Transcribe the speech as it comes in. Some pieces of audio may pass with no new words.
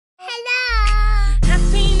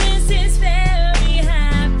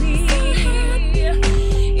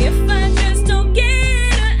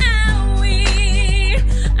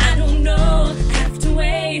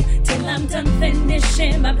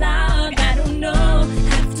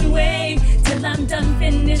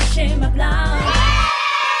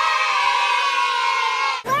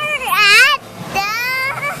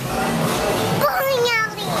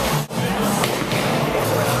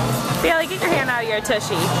a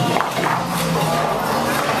tushy.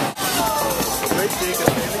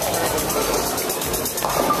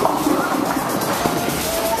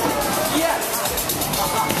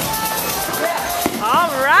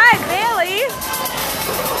 All right, Bailey.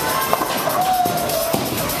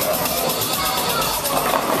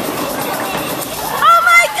 Oh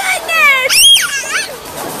my goodness!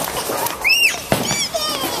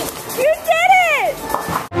 You did it!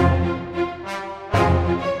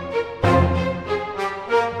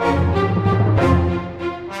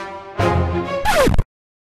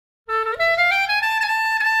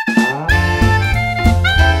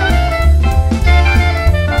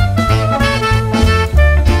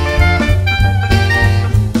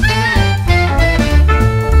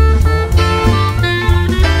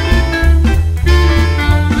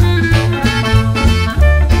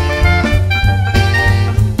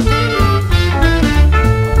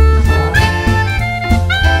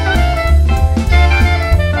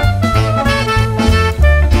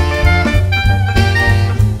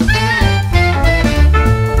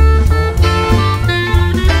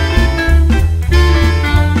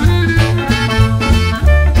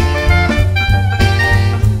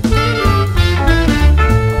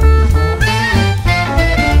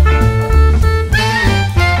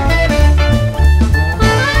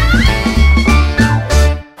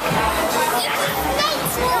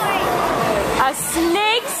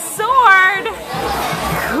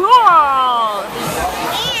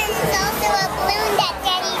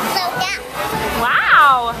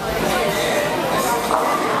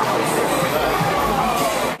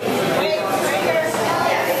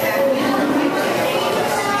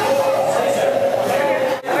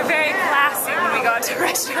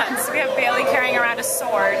 We have Bailey carrying around a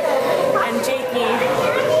sword, and Jakey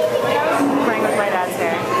playing with my dad's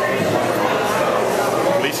hair.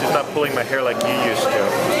 At least he's not pulling my hair like you used to.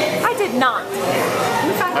 I did not.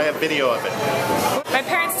 I have video of it. My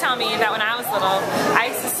parents tell me that when I was little, I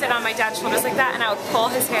used to sit on my dad's shoulders like that, and I would pull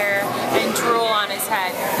his hair and drool on his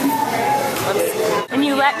head. Oops. And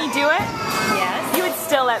you let me do it? Yes. You would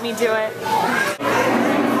still let me do it.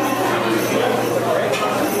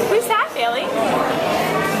 Who's that, Bailey?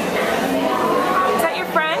 Is that your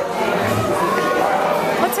friend?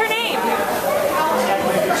 What's her name?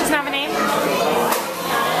 She doesn't have a name?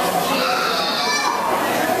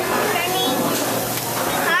 Her name is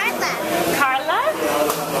Carla. Carla?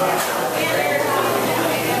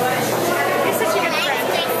 You're such a good friend.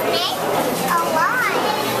 A lot.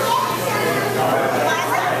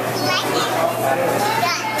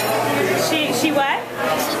 She what?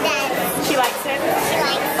 She does. She likes it? She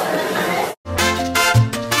likes it.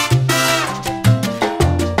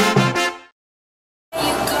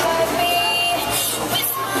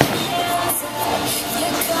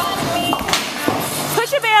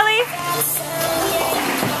 Push it, Bailey.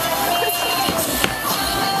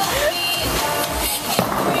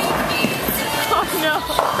 Oh no.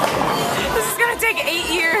 This is gonna take 8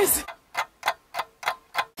 years.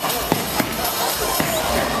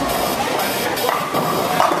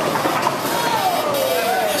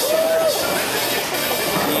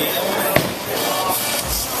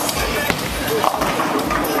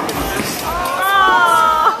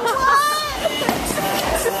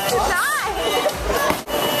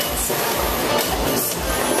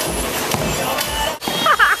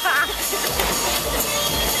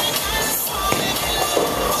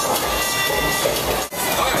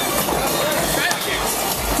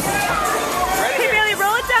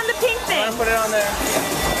 Put it on there.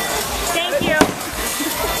 Thank you.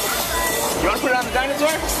 You want to put it on the dinosaur?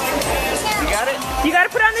 You got it? You gotta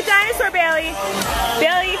put on the dinosaur, Bailey.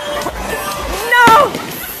 Bailey. No!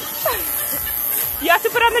 You have to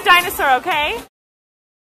put on the dinosaur, okay?